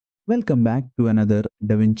Welcome back to another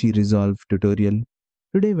DaVinci Resolve tutorial.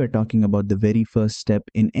 Today we're talking about the very first step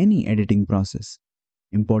in any editing process,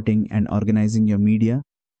 importing and organizing your media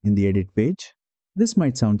in the edit page. This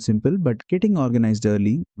might sound simple, but getting organized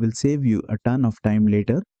early will save you a ton of time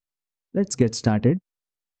later. Let's get started.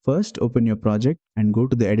 First, open your project and go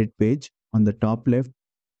to the edit page. On the top left,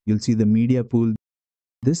 you'll see the media pool.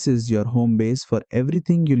 This is your home base for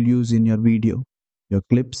everything you'll use in your video, your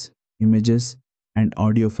clips, images, and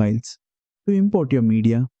audio files. To import your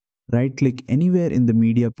media, right-click anywhere in the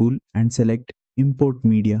media pool and select Import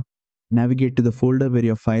Media. Navigate to the folder where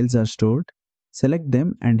your files are stored, select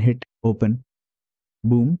them and hit Open.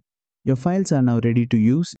 Boom! Your files are now ready to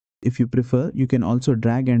use. If you prefer, you can also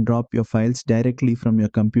drag and drop your files directly from your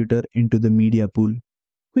computer into the media pool.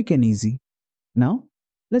 Quick and easy. Now,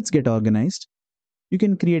 let's get organized. You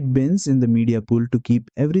can create bins in the media pool to keep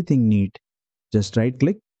everything neat. Just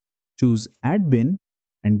right-click, choose Add Bin,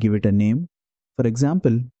 and give it a name. For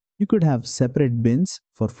example, you could have separate bins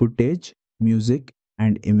for footage, music,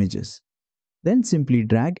 and images. Then simply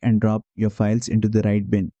drag and drop your files into the right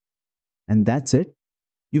bin. And that's it.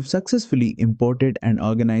 You've successfully imported and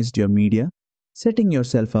organized your media, setting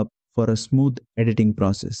yourself up for a smooth editing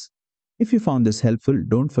process. If you found this helpful,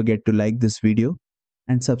 don't forget to like this video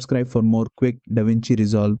and subscribe for more quick DaVinci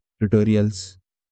Resolve tutorials.